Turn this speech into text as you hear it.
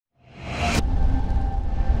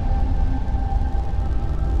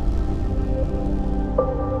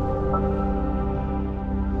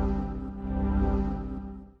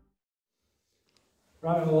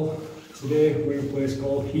Today we're in a place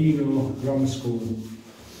called Heanor Grammar School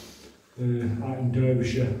out in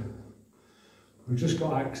Derbyshire. We've just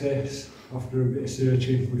got access after a bit of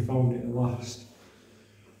searching. We found it at last.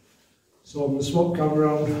 So I'm going to swap camera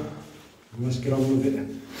around and let's get on with it.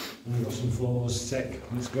 I've got some photos to take.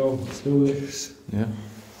 Let's go, let's do this. Yeah.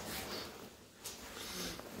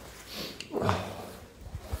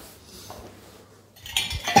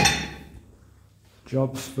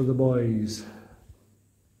 Jobs for the boys.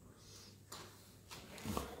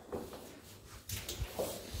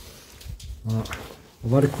 Right.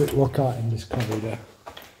 I've had a quick look out in this corridor,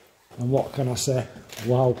 and what can I say?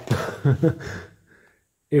 Wow.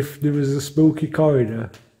 If there was a spooky corridor,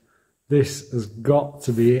 this has got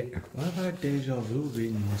to be it. Why have I had deja vu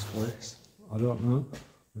being in this place? I don't know.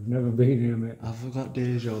 I've never been here, mate. I've got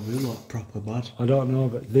deja vu like proper bad. I don't know,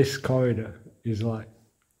 but this corridor is like,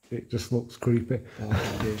 it just looks creepy. I've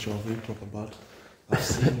got deja vu proper bad. I've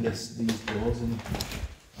seen these doors and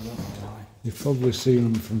I don't know why. You've probably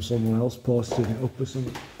seen them from someone else posting it up or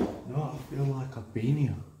something. No, I feel like I've been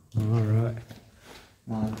here. Alright.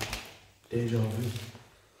 Man, deja vu.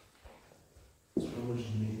 It's probably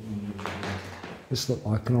just me. This looks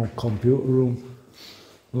like an old computer room.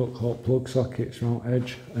 Look, hot plug sockets round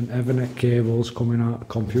edge and Ethernet cables coming out of the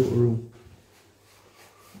computer room.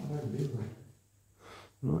 Not very big, right?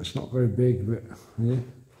 No, it's not very big, but yeah.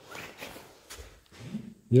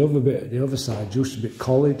 The other side used to be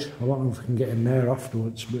college. I don't know if we can get in there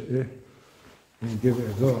afterwards, but yeah, we'll give it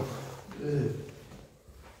a go.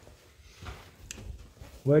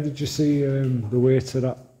 Where did you see the way to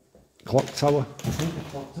that clock tower? I think the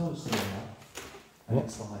clock tower's still there. And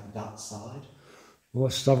it's like that side. Well,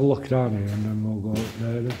 let's have a look down here and then we'll go up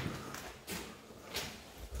there then.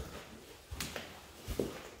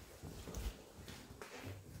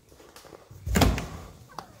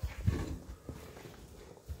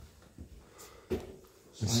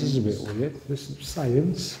 This is a bit weird. This is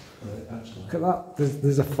science. Look at that.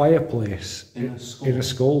 There's a fireplace in a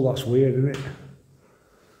school. That's weird, isn't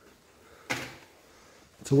it?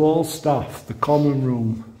 To all staff, the common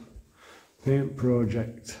room, paint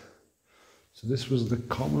project. So this was the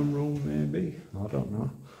common room, maybe? I don't know.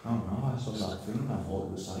 I don't know. I saw that thing. I thought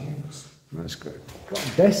it was science. It's got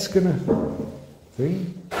a desk and a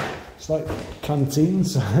thing. It's like canteen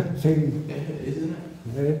thing. Yeah, it is, isn't it?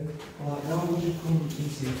 Yeah. Like, why would you come into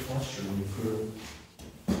your classroom through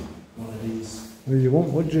one of these? Well, you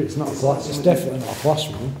won't, would you? It's not a class. It's definitely not a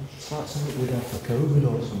classroom. It's like something we'd have for COVID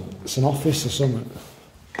or something. It's an office or something.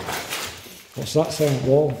 What's that saying on the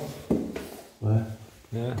wall? Where?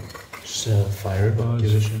 Yeah. Just fire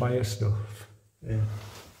Just fire stuff. Yeah.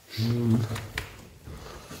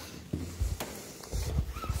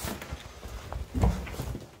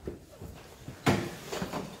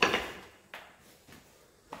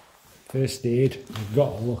 First aid, I've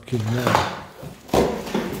got to look in there.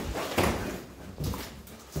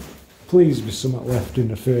 Please be something left in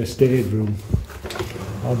the first aid room.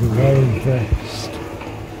 I'll be very impressed.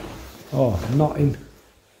 Oh, nothing.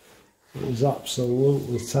 It was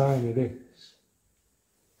absolutely tiny, this.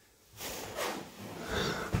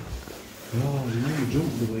 No, you really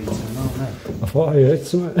jumped the way you turned out there. I thought I heard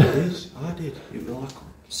something. It is, I did. It was like a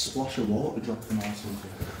splash of water dropping or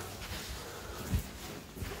something.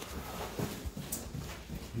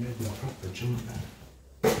 You made a proper jump there.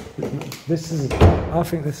 I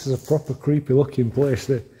think this is a proper creepy looking place,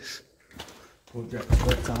 this. Project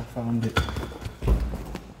Split, I found it.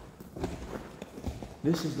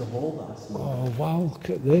 This is the hole that I see. Oh wow, look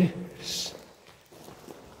at this.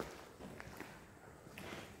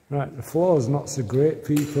 Right, the floor's not so great,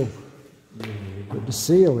 people. But the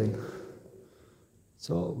ceiling,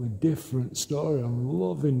 totally different story. I'm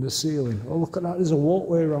loving the ceiling. Oh, look at that, there's a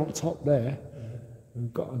walkway around top there.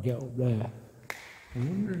 We've got to get up there. I'm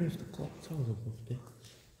wondering if the clock tower's above this.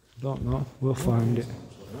 Don't know, we'll find it.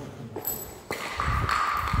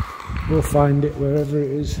 We'll find it wherever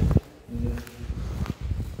it is. Yeah.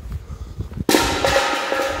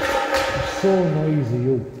 It's so noisy,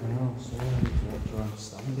 you. I know, so I need to walk around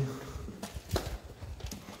standing.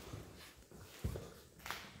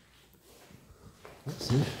 What's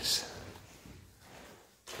this?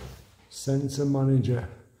 Centre manager.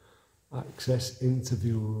 Access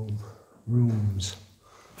interview room. Rooms.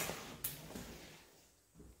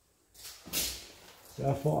 See,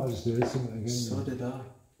 I thought I was doing something again. So did I,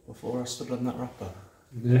 before I stood on that wrapper.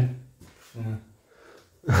 Yeah. Yeah.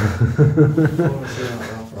 Before I stood on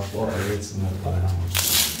that wrapper, I thought I heard something going on.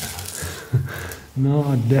 No,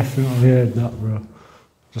 I definitely heard that, bro.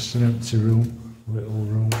 Just an empty room. Little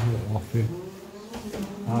room, little office.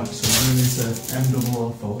 Alright, so I'm going into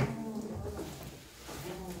M004.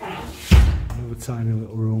 of a tiny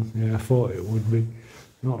little room. Yeah, I thought it would be.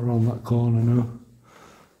 Not around that corner, no.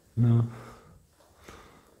 No.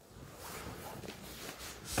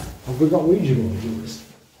 Have we got Ouija board, Lewis?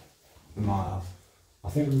 We might have. I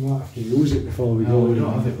think we might have to use it before we No, go. we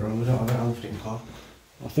don't have it, bro. We don't have it. I left it in the car.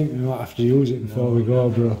 I think we might have to use it before we go,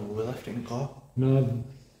 bro. We left it in the car. No,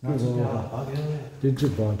 That's in that bag, yeah.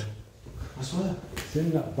 Digibod. I swear. It's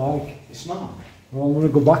in that bag. It's not. Well, I'm going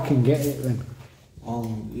to go back and get it then.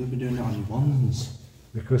 You'll be doing it on your ones.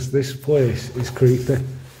 Because this place is creepy.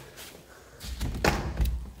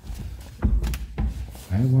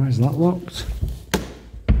 Hey, why is that locked?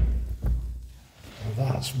 Oh,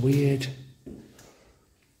 that's weird.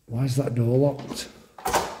 Why is that door locked?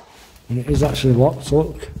 And it is actually locked,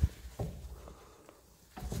 look.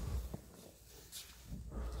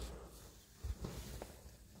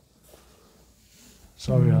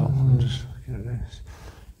 Sorry, Al, I'm just looking at this.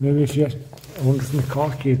 Maybe if you... I wonder if my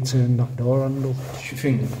car key had turned that door handle. What do you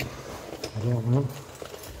think? I don't know.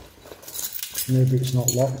 Maybe it's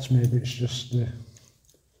not locked, maybe it's just the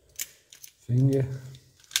thingy.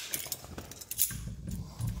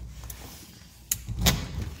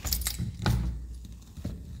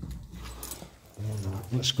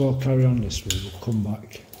 Let's go carry on this way, we'll come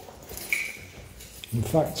back. In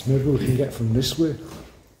fact, maybe we can get from this way.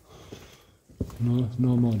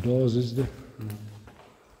 No more doors, is there? No.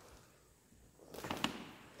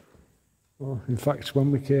 Oh, in fact, when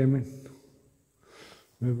we came in,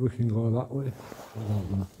 maybe we can go that way. I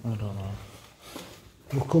don't know. I don't know.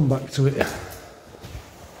 We'll come back to it. Look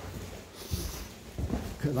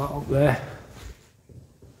at that up there.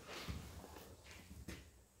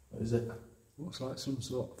 What is it? Looks like some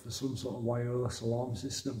sort of wireless alarm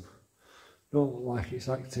system. Don't look like it's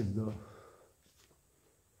active though.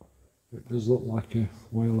 It does look like a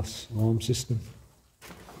wireless alarm system.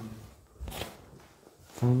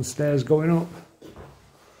 Found the stairs going up.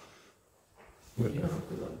 Yeah, look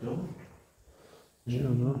at that door. Yeah,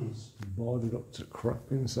 no, boarded up to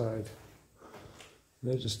crap inside.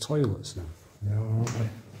 They're just toilets then. They are, aren't they?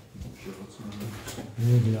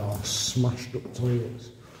 Yeah, they are smashed up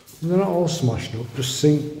toilets. They're not all smashed up, just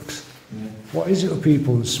sinks. Yeah. What is it with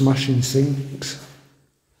people and smashing sinks?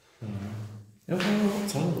 Yeah, what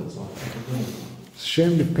toilets like that? It's a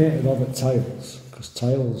shame they painted over tiles, because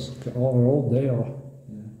tiles get all they are.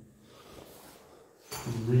 Yeah. It's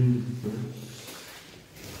really good.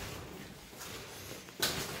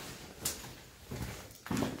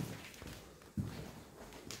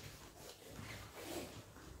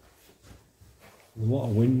 There's a lot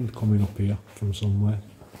of wind coming up here from somewhere.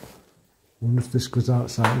 Wonder if this goes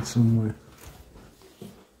outside somewhere.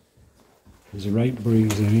 There's a right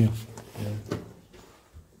breeze in here. Yeah.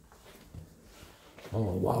 Oh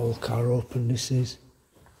wow, look how open this is.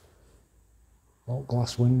 All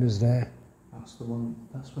glass windows there. That's the one.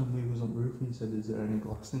 That's when we was on the roof and he said, "Is there any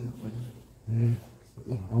glass in that window?"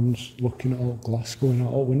 Yeah. I'm just looking at all glass going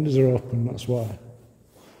out. All windows are open, that's why.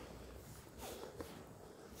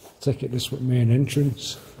 Take it this with main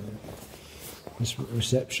entrance. This with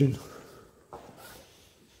reception.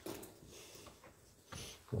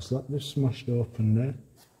 What's that? They've smashed open there.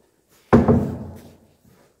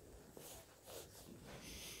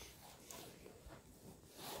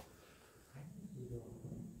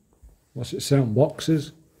 What's it sound?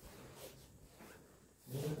 Boxes?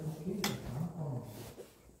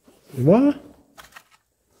 What?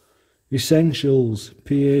 Essentials,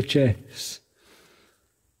 PHS.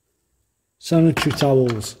 Sanitary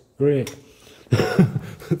towels, great.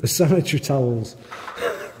 The sanitary towels.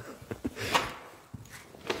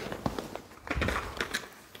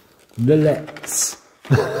 The lets.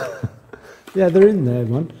 Yeah, they're in there,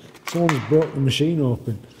 man. Someone's broke the machine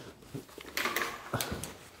open.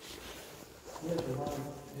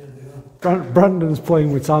 Brandon's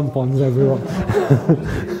playing with tampons, everyone.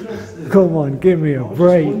 Come on, give me a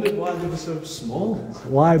break. Why they were so small?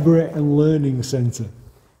 Library and Learning Centre.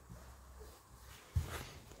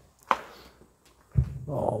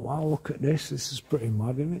 Oh wow, look at this. This is pretty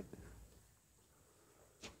mad, isn't it?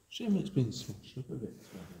 Shame it's been smashed up a bit.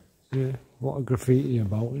 Yeah, what a graffiti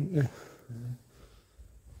about, isn't there? Yeah.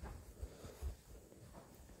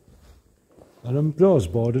 And them doors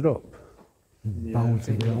boarded up. Yeah, Bound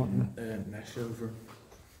to be, aren't they? Mesh over.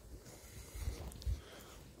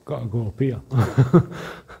 Gotta go up here.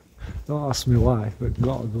 Don't ask me why, but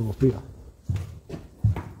gotta go up here.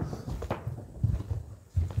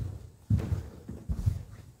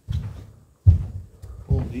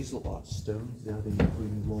 Oh, these look like stones they had in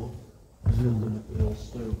between the wall. Building up with all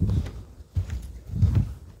stones.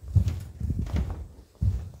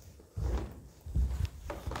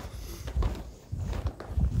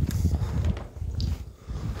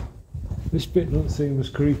 This bit doesn't seem as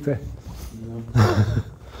creepy. No.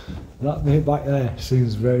 That bit back there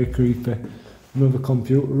seems very creepy. Another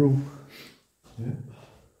computer room. Yeah.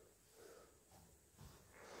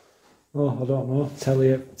 Oh, I don't know.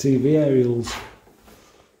 TV aerials.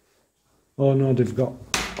 Oh no, they've got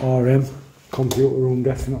RM. Computer room,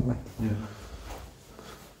 definitely. Yeah.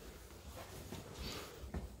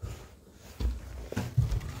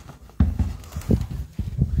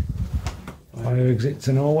 Fire exit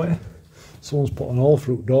to nowhere. Someone's put an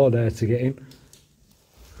all-through door there to get in,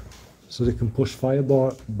 so they can push fire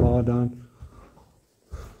bar down.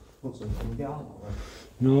 What's it? Can we get out that way?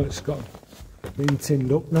 No, it's got been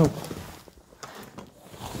tinned up now.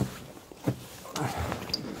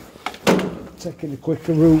 Taking a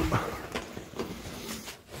quicker route.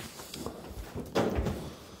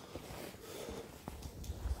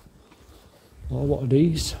 Oh, what are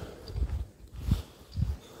these?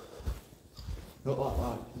 Got that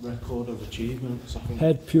like record of achievements, I think.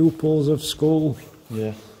 Head pupils of school.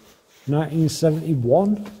 Yeah.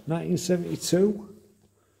 1971, 1972.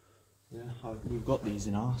 Yeah, we've got these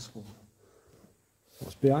in our school.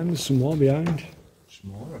 What's behind? There's some more behind. There's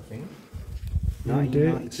more, I think.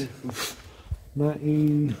 1992.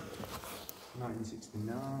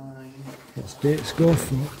 1969. What's dates go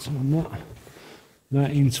for? What's on that?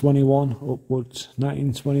 1921 upwards.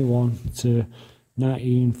 1921 to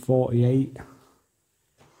 1948.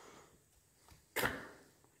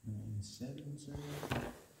 1970.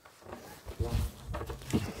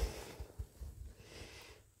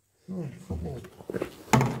 Oh, football.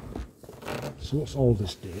 So what's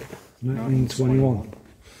oldest date? 1921.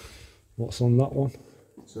 What's on that one?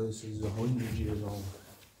 So this is 100 years old.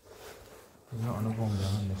 There's not another one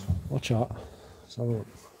behind this one. Watch out. Let's have a look.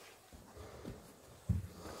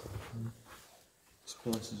 This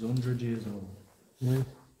place is 100 years old. Yeah.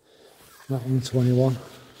 1921.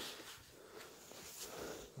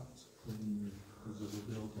 That's when the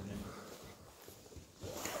building it.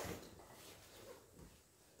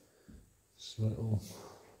 It's a little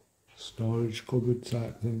storage cupboard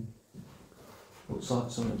type thing. Looks like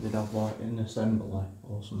something they'd have like in assembly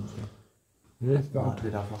or something. Yeah, Like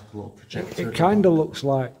they'd have like a little projector. it kind of looks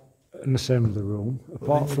like an assembly room,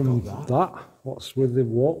 apart then from you've got that. What's with the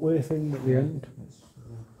walkway thing at the end? It's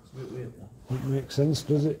a bit weird that. It makes sense,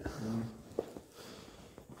 does it? Yeah.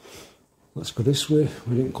 Let's go this way.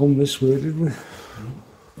 We didn't come this way, did we?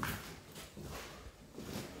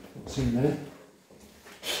 What's in there?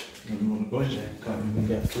 You want to go in there, can't even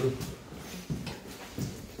get through.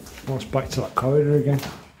 Well, it's back to that corridor again,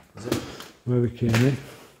 Is it? where we came in.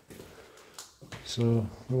 So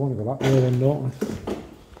we want to go that way then, don't we?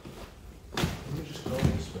 Let me just go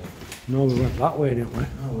this way. No, we went that way, didn't we?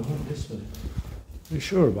 No, we went this way. Are you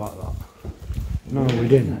sure about that? No, we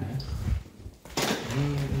didn't.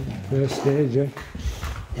 First stage, yeah.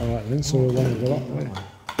 Alright then, so we want to go that way.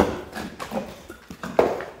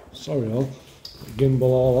 Sorry, all. Gimbal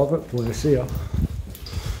all over the place here.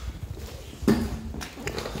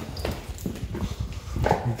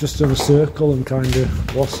 We've just done a circle and kind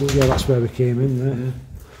of lost it. Yeah, that's where we came in there. Yeah.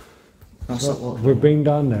 That's So that locked we've door. been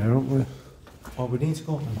down there, haven't we? Oh, we need to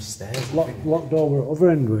go up them stairs. Locked over at other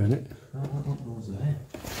end, weren't it? No, that locked door's there.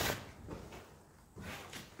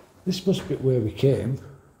 This must be where we came.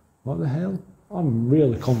 What the hell? I'm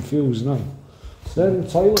really confused now. They're the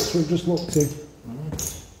toilets we've just looked in.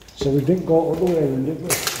 So we didn't go other way then, did we?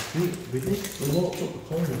 We did. We walked up the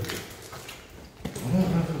corridor. I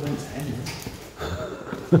don't know if we went to any.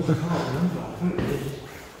 I can't remember. I think we did.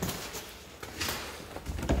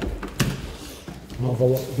 Another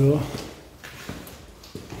locked door.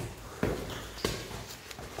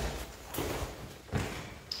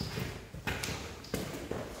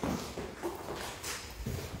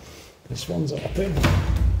 This one's open.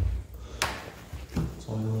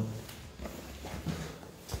 Toilet.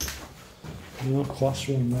 No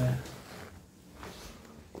classroom there.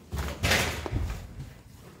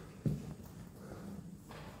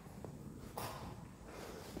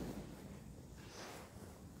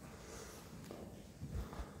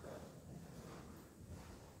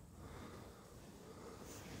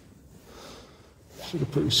 Should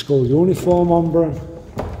have put your school uniform on, Bran.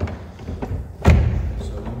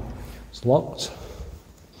 So, It's locked.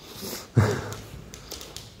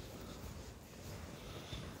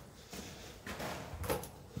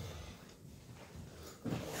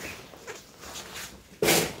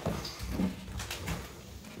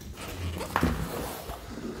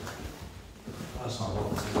 that's not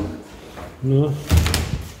locked, is it? No.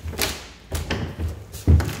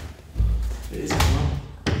 It is not.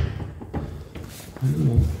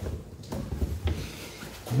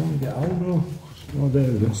 I don't get out though. Oh,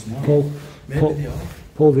 there we go. must not. Maybe they are.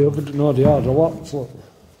 Pull the other, no, they are, the locks, look.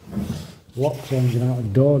 Lock's hanging out the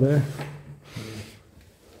door there.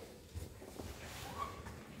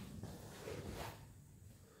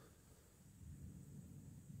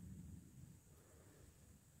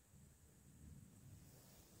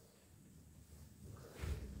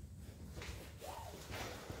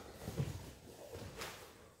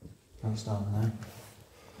 That's down there.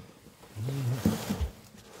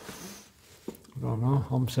 I don't know,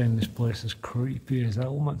 I'm saying this place is creepy as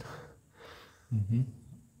hell, man. Mm-hmm.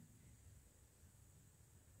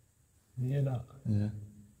 You hear that? Yeah.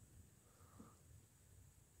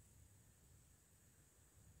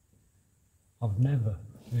 I've never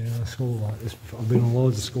been in a school like this before. I've been in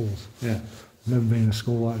loads of schools. Yeah. I've never been in a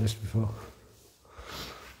school like this before.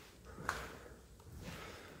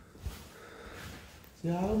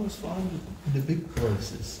 Yeah, I always find the big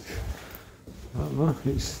places. I don't know,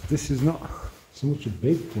 this is not so much a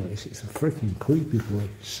big place, it's a freaking creepy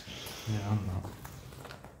place. Yeah, I'm not.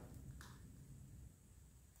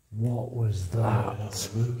 What was Oh, that? that's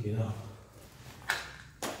spooky, that.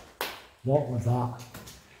 What was that?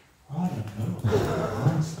 I don't know.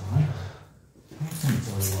 Last time. I can't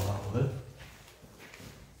tell you what that was.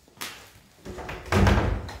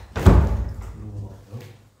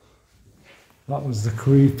 That was the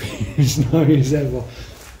creepiest noise ever.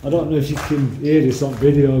 I don't know if you can hear this on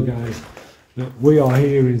video, guys, but we are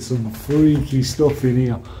hearing some freaky stuff in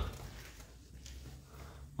here.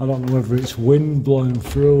 I don't know whether it's wind blowing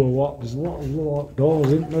through or what. There's a lot of locked doors,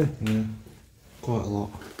 isn't there? Yeah, quite a lot.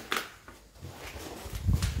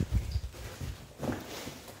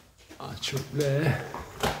 That's up there.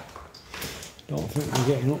 Don't think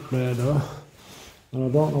we're getting up there though. And I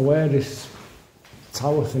don't know where this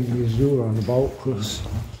tower thing is you're on about, because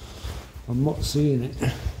I'm not seeing it. I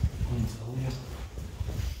can't tell you.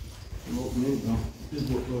 Look neat though. It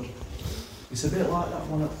look good. It's a bit like that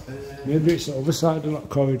one at... Maybe it's the other side of that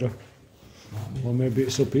corridor. Or maybe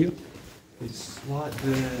it's up here. It's like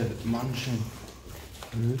the mansion.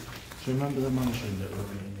 Yeah. Do you remember the mansion that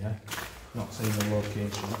we're in, yeah? Not saying the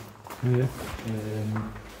location. Yeah.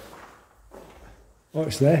 Oh,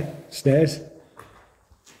 it's there. Stairs.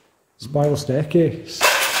 Spiral staircase.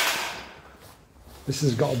 This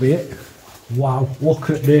has got to be it. Wow, look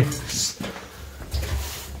at this.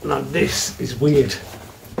 Now this is weird.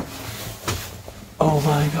 Oh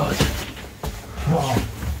my god. Oh.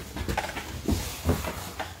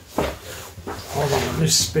 Hold on, let me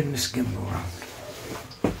spin this gimbal around.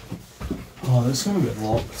 Oh, it's going to get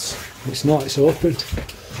locked. It's not, it's open.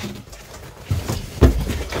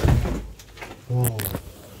 Oh.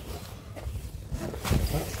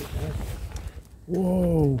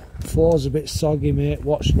 Whoa, floor's a bit soggy, mate.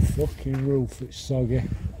 Watch the fucking roof, it's soggy.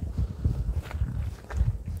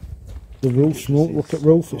 The roof's moving, look at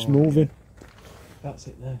roof, it's moving. That's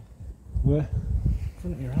it there. Where? In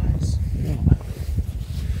front of your eyes. Yeah.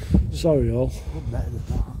 Sorry all. Look better than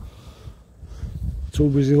that. Too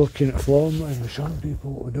busy looking at floor, I'm not even showing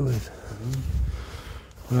people what we're doing.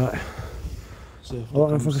 Right. So I don't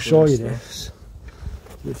know if I can show you this.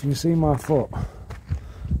 But if you can see my foot,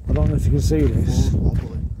 I don't know if you can see this.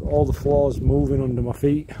 All the floor's moving under my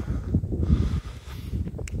feet.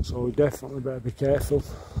 So we definitely better be careful.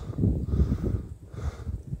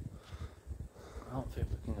 I don't think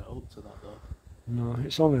we can get up to that though. No,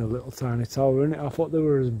 it's only a little tiny tower, isn't it? I thought there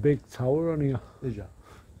was a big tower on here. Did you?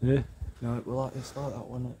 Yeah. No, well, it's like that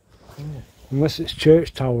one at... Unless it's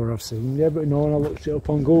church tower I've seen. Yeah, but no, when I looked it up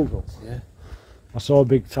on Google, Yeah. I saw a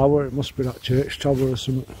big tower. It must be that church tower or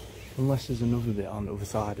something. Unless there's another bit on the other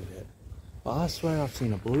side of it. But I swear I've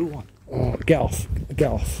seen a blue one. Oh, get off.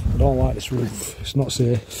 Get off. I don't like this roof. It's not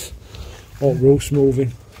safe. Oh, roof's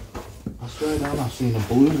moving. I swear down I've seen a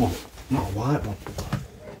blue one, not a white one.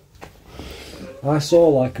 I saw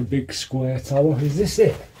like a big square tower. Is this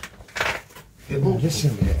it? It looks... This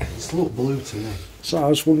is it. It's looked blue to me. So I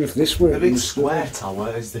was wondering if this were The big square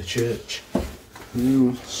tower is the church.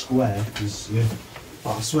 The square is... Yeah.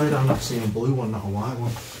 But I swear down I've seen a blue one, not a white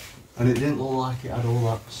one. And it didn't look like it had all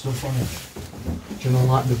that stuff on it. Do you know,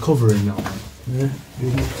 like the covering that one? Yeah.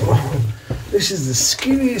 This is the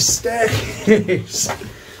skinniest staircase.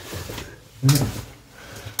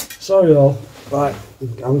 Sorry all. Right,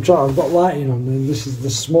 I've got lighting on and this is the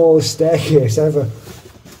smallest staircase ever.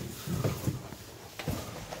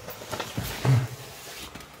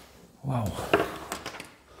 Wow.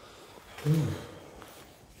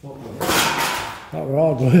 That were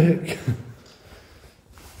hard work.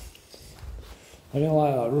 I didn't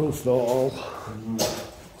like that roof though at all.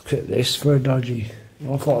 Look at this for a dodgy.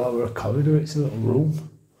 I thought that were a corridor, it's a little room.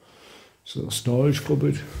 It's a little storage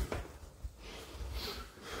cupboard.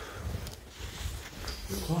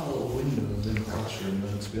 Quite a lot of windows in the classroom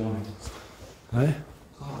though, to be honest. Eh?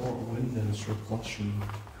 Quite a lot of windows for a classroom.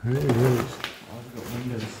 Really? I've got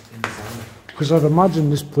windows inside. Because I'd imagine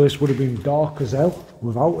this place would have been dark as hell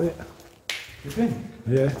without it. You think?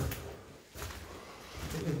 Yeah. I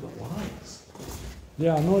think they've got lights.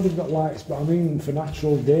 Yeah, I know they've got lights, but I mean for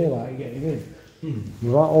natural daylight getting in.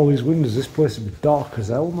 Without all these windows, this place would be dark as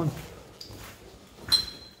hell, man.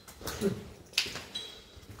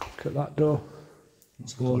 Look at that door.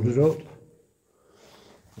 It's boarded up.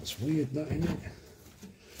 That's weird, that, isn't it?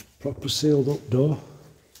 Proper sealed up door.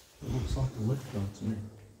 It looks like a lift door to me.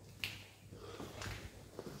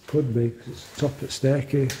 Could be, 'cause it's top of the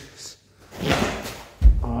staircase.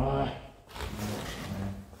 Ah.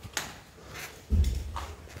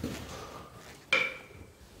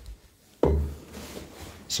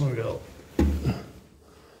 So we got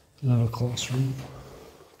another classroom.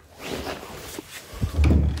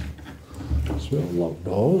 So we got locked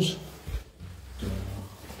doors.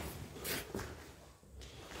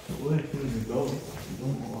 But where can we go? We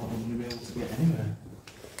don't know how we're going to be able to get anywhere.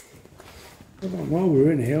 I don't know,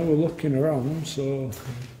 we're in here, we're looking around, so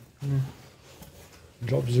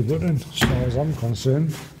jobs are good as far as I'm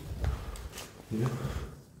concerned. Yeah.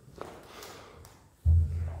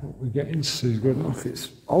 What we're getting to see is good enough. It's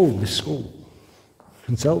old, this school. You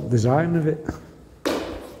can tell the design of it.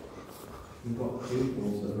 We've got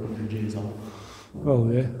pupils that are 100 years old.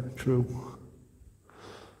 Well, yeah, true.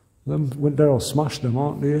 Them, they're all smashed them,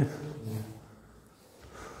 aren't they?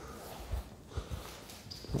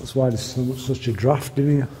 That's why there's such a draft in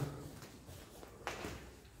here.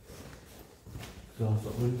 So I've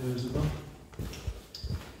got windows as well.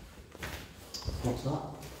 What's that?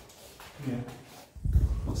 Yeah.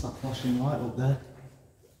 What's that flashing light up there?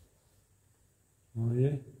 Oh,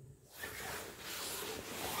 yeah.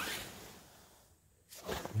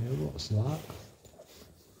 Yeah, what's that?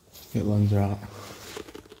 It lens are out.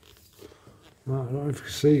 Right, I don't know if you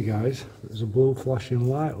can see, guys, there's a blue flashing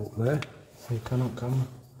light up there. You can on camera.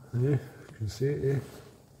 Yeah, you can see it here.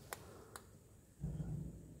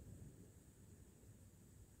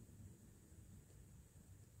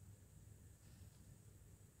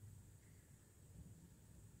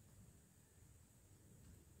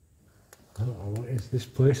 I don't know what it is. This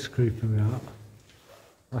place is creeping me out.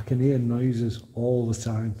 I can hear noises all the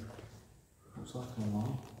time. Looks like an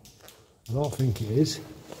alarm. I don't think it is,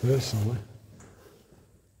 personally.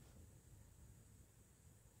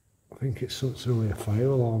 I think it's something with a fire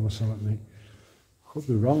alarm or something. Could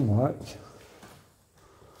be wrong, like.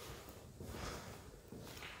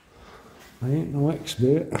 I ain't no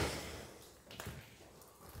expert.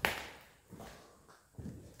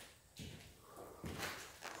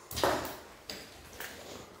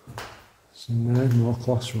 So now more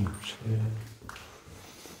classrooms. Yeah.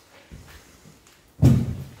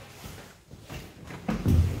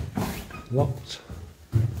 Locked.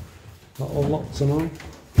 Not all locked tonight.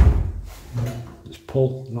 It's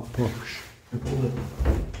pull, not push. Pull it.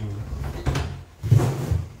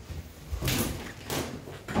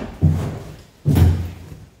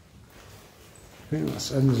 I think that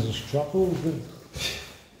sends us trouble, isn't it?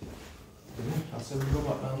 I said we go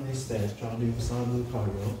back down these stairs, try and do the side of the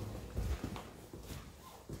corridor.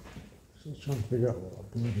 Just trying to figure out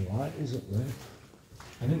what the bloody light is up there.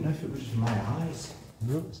 I didn't know if it was just my eyes.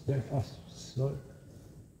 No, it's definitely so.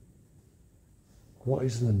 What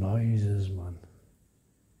is the noises, man?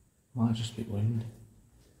 Might just be wind.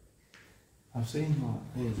 I've seen like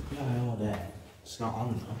these PIO there. It's not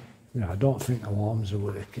on though. Yeah, I don't think alarms are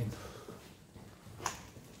working.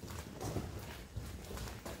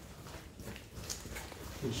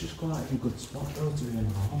 It's just quite a good spot though to be in a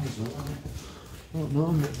home as well, isn't it? I don't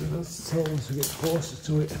know, maybe that's tell us to get closer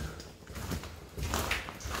to it.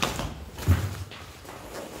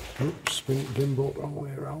 Oops, spin it gimbal wrong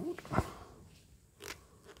way around.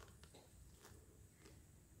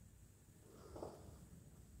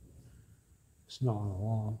 It's not an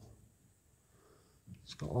alarm.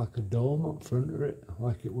 It's got like a dome up front of it,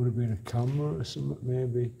 like it would have been a camera or something,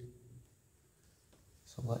 maybe.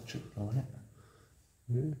 It's electric though, isn't it?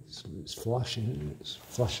 Yeah, it's flashing, isn't it? It's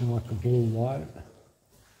flashing like a blue light.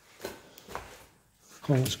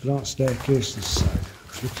 Come on, let's go down the staircase this side.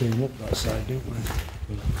 We came up that side, didn't we?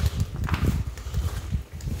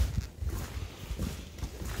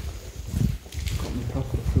 Got me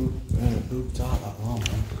proper pooped out that long,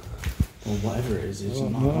 man. Or whatever it is, it's Oh,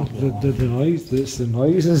 not no, that the noise, it's the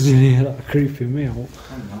noises in here that are creeping me out.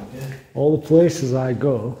 yeah. All the places I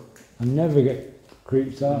go, I never get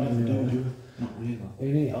creeped out. Never do, do you? Not really.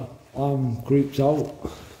 In here, I'm creeped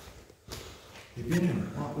out. You've been in,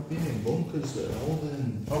 like, we've been in bunkers that are older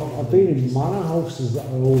than... I've been in manor houses that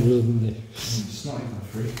are older than this. It's not even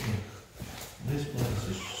freaky. This place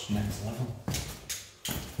is just next level.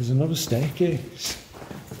 There's another staircase.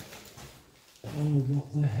 Oh,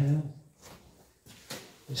 what the hell?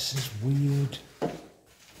 This is weird.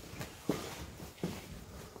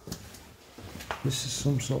 This is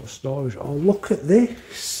some sort of storage. Oh, look at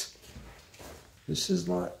this. This is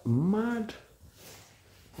like mad.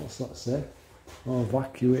 What's that say? Oh,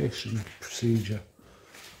 evacuation procedure.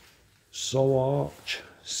 So arch,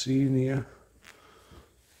 senior,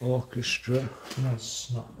 orchestra.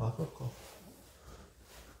 Nice snapback.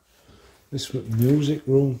 This was music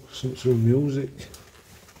room, some sort of music.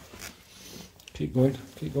 Keep going,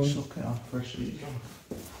 keep going. Suck it off, fresh sheet.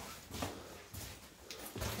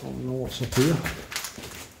 I don't know what's up here.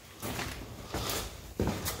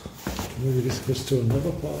 Maybe this goes to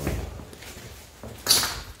another part.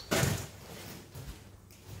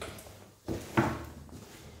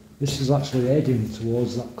 This is actually heading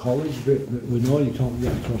towards that college bit, but we know you can't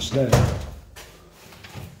get across there.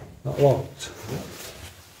 That locked?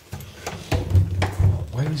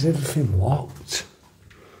 Why is everything locked?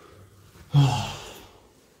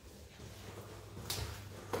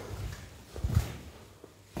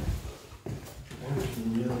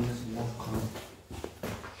 Everything really is locked on.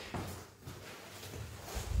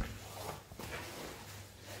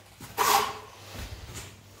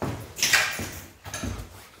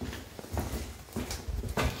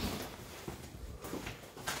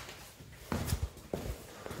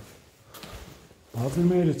 Have we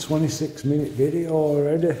made a 26-minute video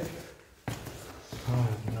already? Oh,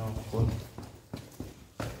 no clue.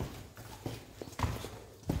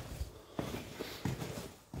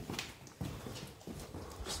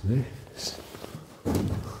 What's this?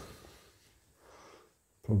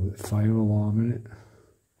 Probably the fire alarm, innit?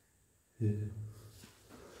 Yeah.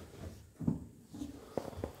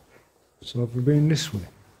 So have we been this way?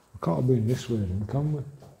 We can't have been this way then, can we?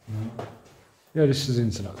 No. Yeah, this is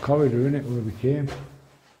into that corridor, innit, where we came.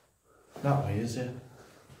 That way, is it?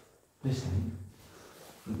 This thing?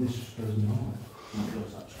 This just goes nowhere. That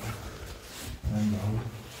goes actually. And down.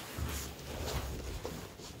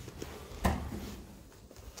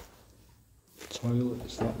 Toilet,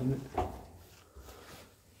 is that, innit?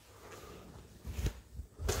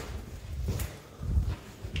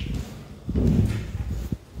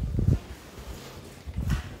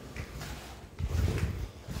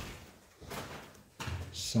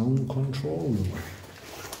 Sound control room.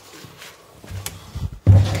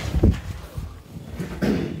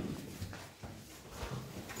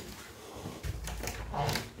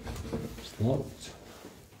 It's locked.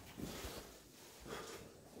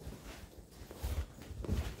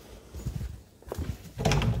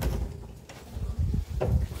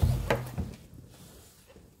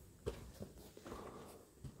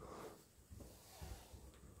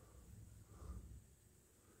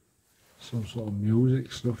 Some sort of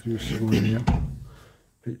music stuff used to go in here.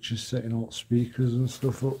 Pictures setting out speakers and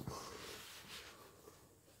stuff up.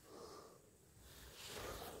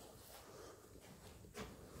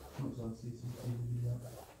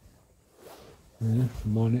 Yeah,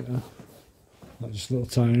 monitor. That's just a little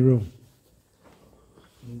tiny room.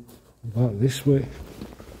 About this way.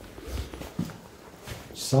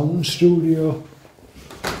 Sound studio.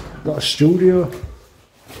 Got a studio.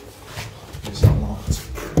 Is that locked?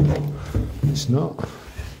 It's not.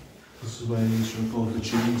 This is where you used to record the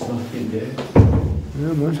tunes back in there.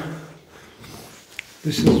 Yeah, man.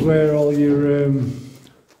 This is where all your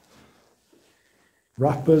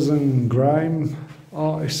rappers and grime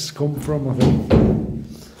artists come from, I think.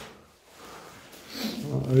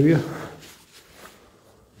 Are you?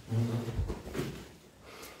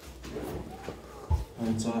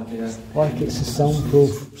 Like it's a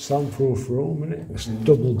soundproof room, isn't it? It's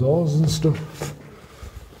double doors and stuff.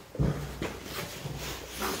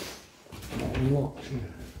 Unlocked.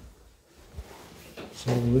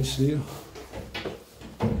 So this here.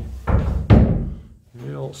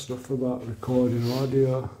 Yeah, all stuff about recording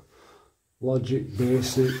audio, Logic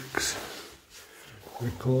Basics,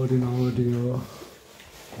 recording audio.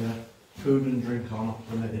 Yeah. Food and drink are not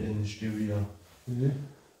permitted in the studio. Yeah.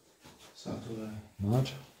 Exactly. Mad.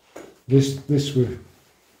 This we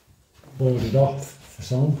boarded off for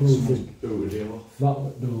soundproofing. Booted you off.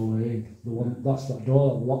 That doorway, the one that's that door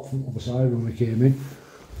that locked from the other side when we came in.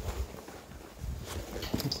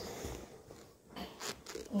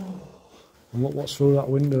 And look what's through that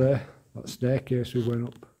window there. That staircase we went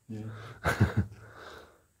up. Yeah.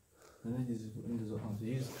 And then these windows are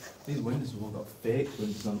these windows have all got fake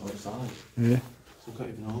windows on the outside. Yeah. So we can't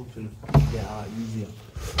even open. Get out easier.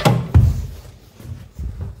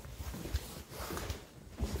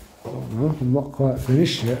 don't know, I'm not quite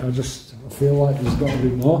finished yet. I feel like there's got to be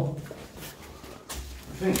more.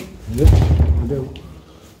 I think. Yeah, I do.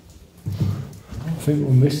 I think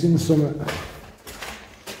we're missing something.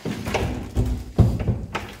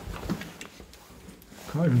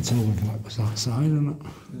 Can't even tell whether that was outside or not.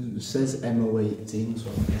 It says MO18, so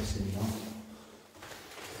I'm guessing not.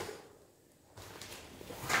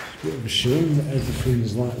 It's a bit of a shame that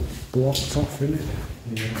everything's like blocked off, isn't it?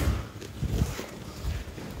 Yeah.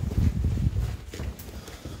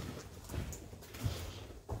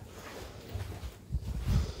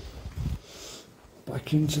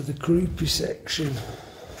 Back into the creepy section.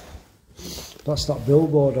 That's that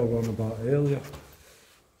billboard I was on about earlier.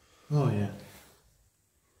 Oh yeah.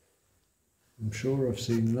 I'm sure I've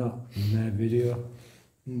seen that in their video.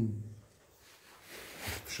 I'm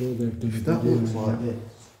sure they've done a If that video looks on like this,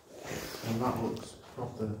 and that looks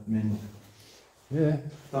proper mint. Yeah,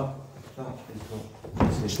 That is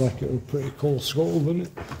what. it's like it was a pretty cool school, wasn't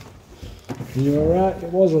it? And you were right,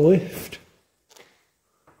 it was a lift.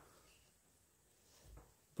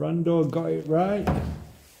 Brando got it right.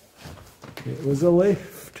 It was a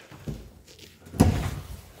lift.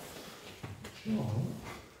 Sure.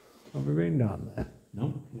 Have we been down there?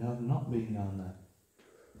 No, we have not been down there.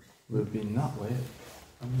 We've been that way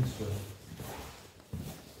and this way.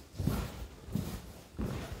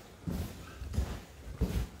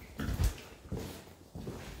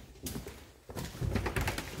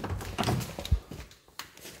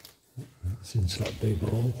 That's into that big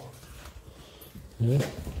hole. Yeah,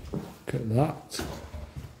 look at that.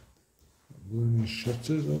 Blooming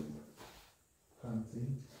shutters up.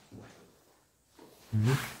 Canteen.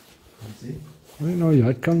 Canteen. I didn't know you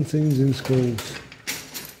had canteens in schools.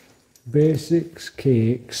 Basics,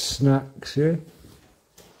 cakes, snacks, yeah?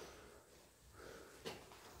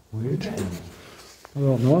 Weird. I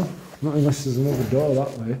don't know. Not unless there's another door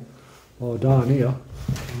that way. Or down here.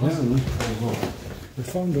 Yeah, we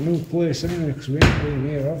found a new place anyway, because we ain't been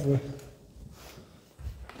here, have we?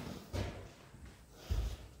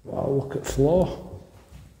 Wow, look at the floor.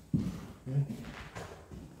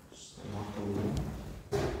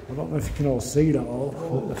 I don't know if you can all see that all,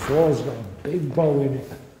 but the floor's got a big bowl in it.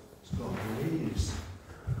 It's got leaves.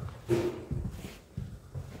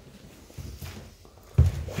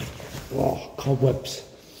 Oh, cobwebs.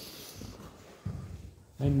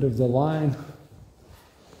 End of the line.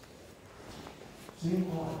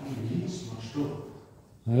 Seems like these smashed up.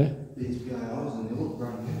 Eh? These PIRs and they look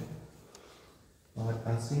brand new. Like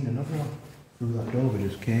I've seen another one through that door we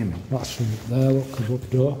just came in. That's from up there, look, above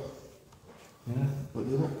door. Yeah, but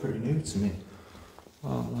they look pretty new to me. I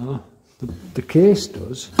don't know. The case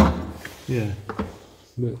does. Yeah.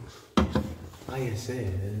 But ISA.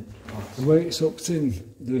 the way it's hooked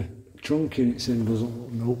in, the trunking it's in doesn't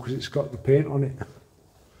look new because it's got the paint on it.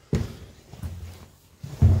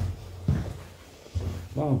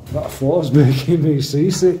 Wow, that floor's making me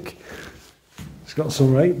seasick. It's got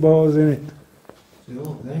some right bars in it. They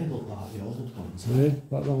look like the old ones. Yeah,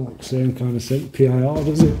 that don't look the same kind of set PIR,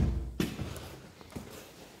 does it?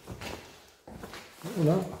 Look at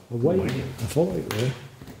that, the weight. I thought it was.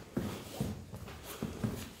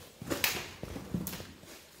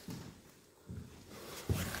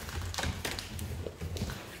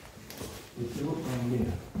 If you look down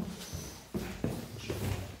here,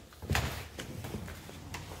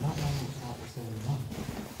 that one looks like the same one.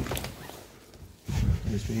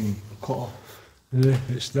 It's been cut off. Yeah,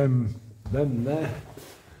 it's them there,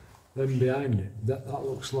 them behind it. That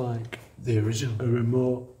looks like The original. a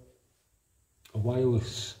remote, a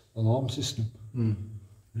wireless alarm system.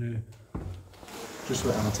 Yeah. Just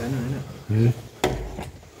like antenna, innit? Yeah.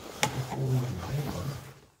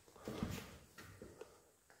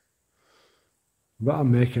 But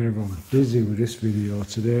I'm making everyone dizzy with this video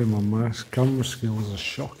today, man. My camera skills are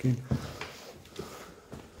shocking.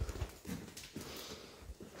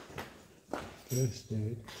 First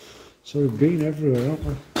aid. So we've been everywhere, haven't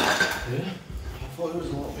we? Yeah. I thought it was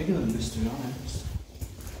a lot bigger than this, to be honest.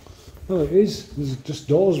 Well, it is. There's just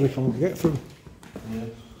doors we can't get through. Yeah.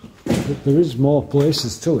 But there is more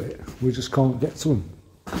places to it. We just can't get to them.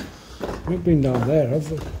 We've been down there,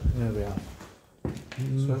 have we? There we are.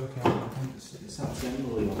 So, okay, I think it's that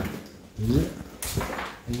assembly one. Is it?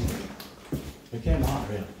 We came out of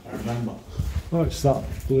here, I remember. Oh, it's that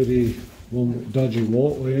bloody one with dodgy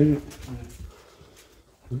walkway, isn't it?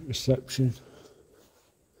 Reception.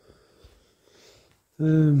 I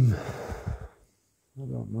don't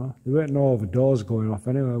know. There weren't no other doors going off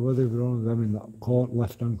anyway, were there? There were only them in that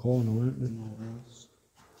left-hand corner, weren't there? Nowhere else.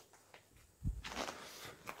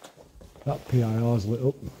 That PIR's lit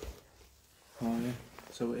up. Oh yeah,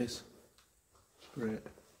 so it is. Great.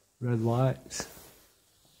 Red lights.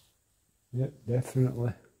 Yep,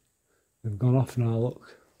 definitely. They've gone off now,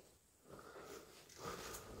 look.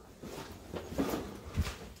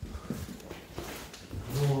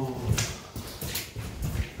 Oh.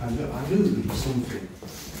 I knew there was something.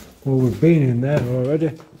 Well, we've been in there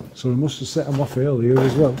already, so we must have set them off earlier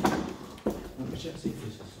as well. Let me check see if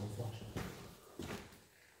this is still flashing.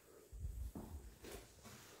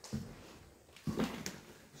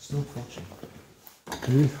 Still flashing.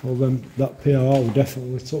 Okay, well then, that PRR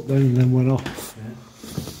definitely lit up then and then went off. Yeah.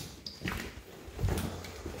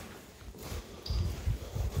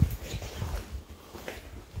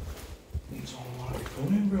 It's all right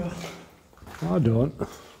coming, bro. I don't.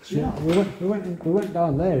 Yeah. We went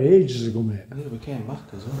down there ages ago, mate. Yeah, we came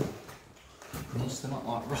back as well. Unless they're not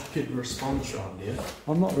like rapid response round here.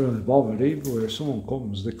 I'm not really bothered either. If someone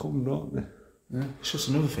comes, they come, don't they? Yeah. It's just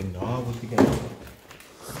another thing though, how would we get out?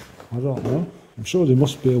 I don't know. I'm sure there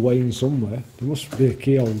must be a way in somewhere. There must be a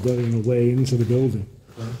key holder and a way into the building.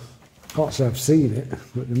 Yeah. Can't say I've seen it,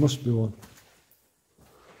 but there must be one.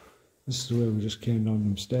 This is the way we just came down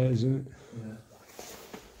them stairs, isn't it? Yeah.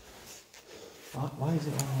 Why is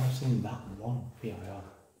it when I've seen that one PIR?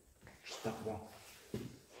 Just that one.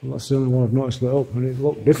 Well, that's the only one I've noticed lit up, and it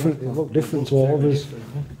looked different. It looked different to all others.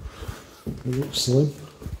 It looked slim.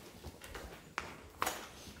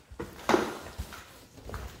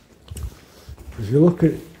 If you look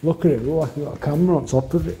at it, it looked like it got a camera on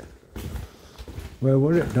top of it. Where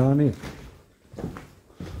was it? Down here.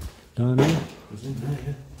 Down here. It was in there,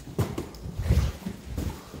 yeah.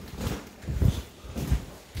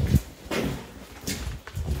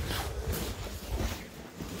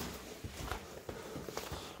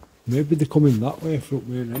 Maybe they're coming that way from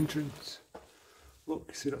main entrance.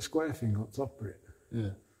 Look, see that square thing on top of it?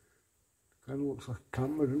 Yeah. Kind of looks like a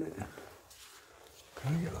camera, doesn't it?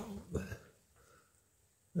 Can I get that up there?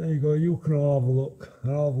 There you go, you can all have a look.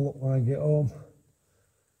 I'll have a look when I get home.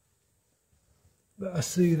 But I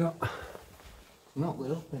see that. Not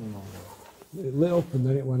lit up anymore. It lit up and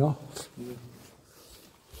then it went off. Yeah.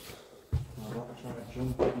 I'll have to try to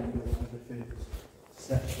jump in and do everything.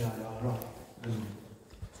 Set PIR off.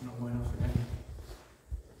 It's not going off again.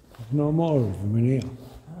 There's no more of them in here. I'm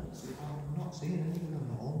not seeing any of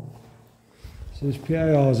them at all. So there's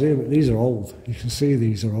PIRs here, but these are old. You can see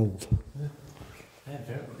these are old. Yeah.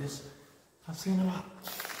 This, I've seen about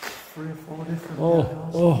 3 or 4 different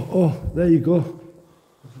PIRs. Oh, there you go.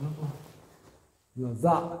 There's another one. Now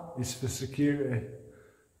that is for security.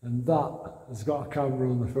 And that has got a camera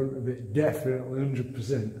on the front of it, definitely 100%. Is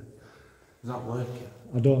that working?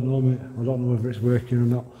 I don't know, mate. I don't know whether it's working or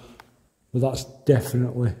not. But that's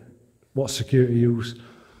definitely what security use.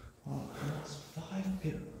 Oh, that's 5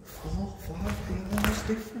 PIRs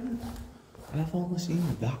different. I've only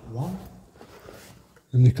seen that one.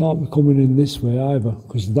 And they can't be coming in this way either,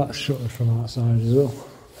 because that's shuttered from outside as well.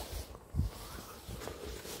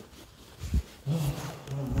 Oh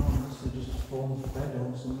no, unless they just formed bed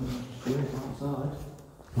or something just do it outside.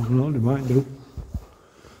 I don't know, they might do.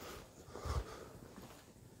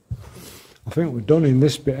 I think we're done in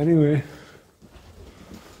this bit anyway.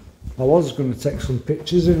 I was going to take some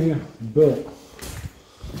pictures in here, but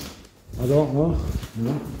I don't know.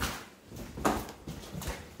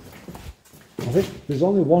 I think there's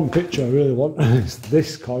only one picture I really want. It's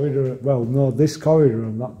this corridor. Well, no, this corridor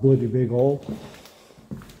and that bloody big hall.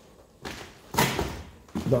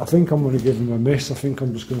 But I think I'm going to give them a miss. I think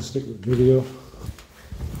I'm just going to stick with video.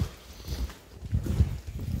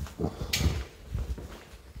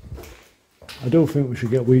 I do think we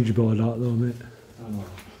should get Ouija board out though, mate. I know.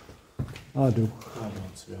 I do. I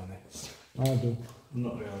don't, to be honest. I do. I'm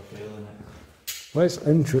not really feeling it. Where's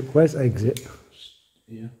entry? Where's exit?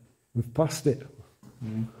 Yeah. We've passed it.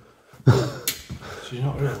 Mm. Did you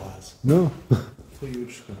not realise? No. I thought you were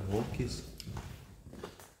just going to walkies.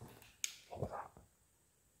 What was that?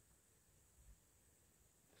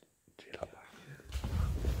 Do you like that?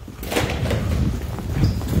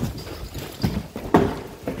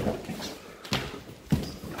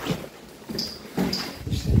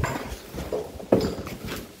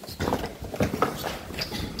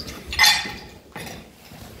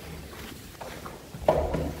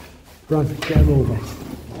 Run, get him over.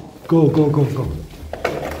 Go, go, go, go.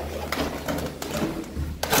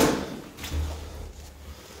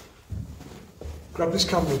 Grab this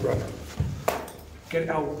camera, Brad. Get it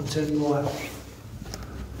out and turn the light off.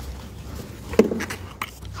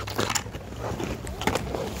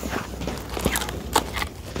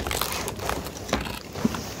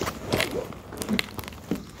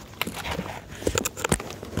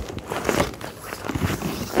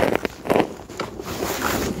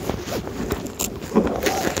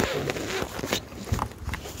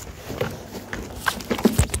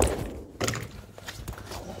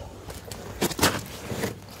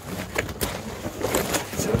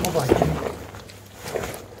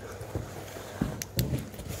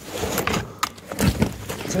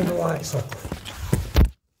 Turn the lights off.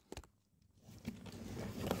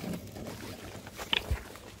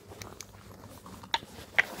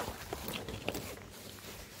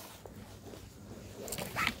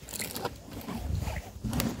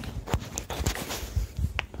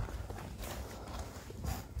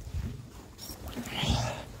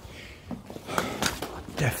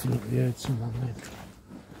 Definitely heard someone then.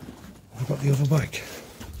 I've got the other bag.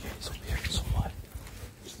 It's up here somewhere.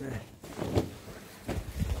 It's there.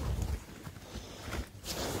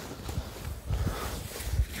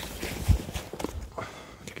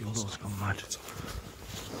 Gills gone mad.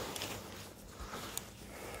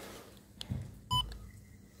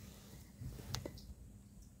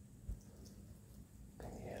 Can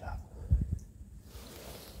you hear that?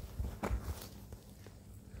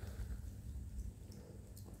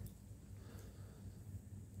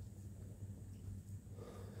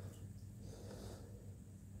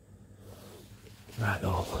 Right,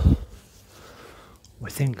 all. We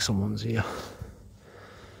think someone's here.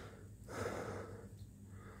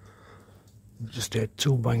 We've just heard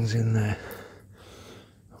 2 bangs in there.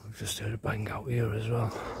 We've just heard a bang out here as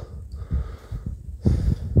well.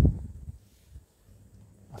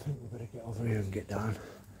 I think we better get over here and get down.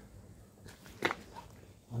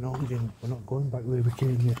 I know we're not going back where we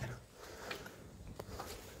came yet.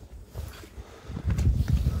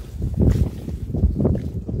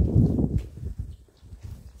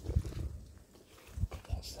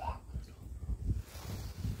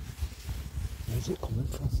 Where's it coming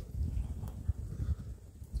from?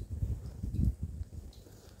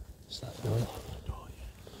 It's that door.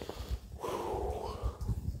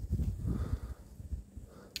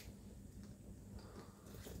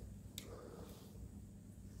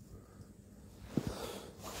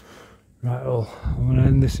 Right, well, I'm going to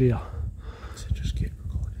end this here. So just keep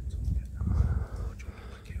recording until we get that. Or do you want to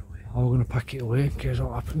pack it away? I'm going to pack it away in case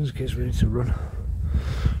what happens, in case we need to run.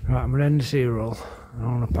 Right, I'm going to end this here all, and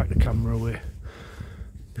I'm going to pack the camera away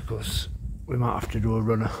because we might have to do a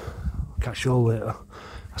runner. I'll catch you all later.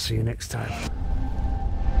 I'll see you next time.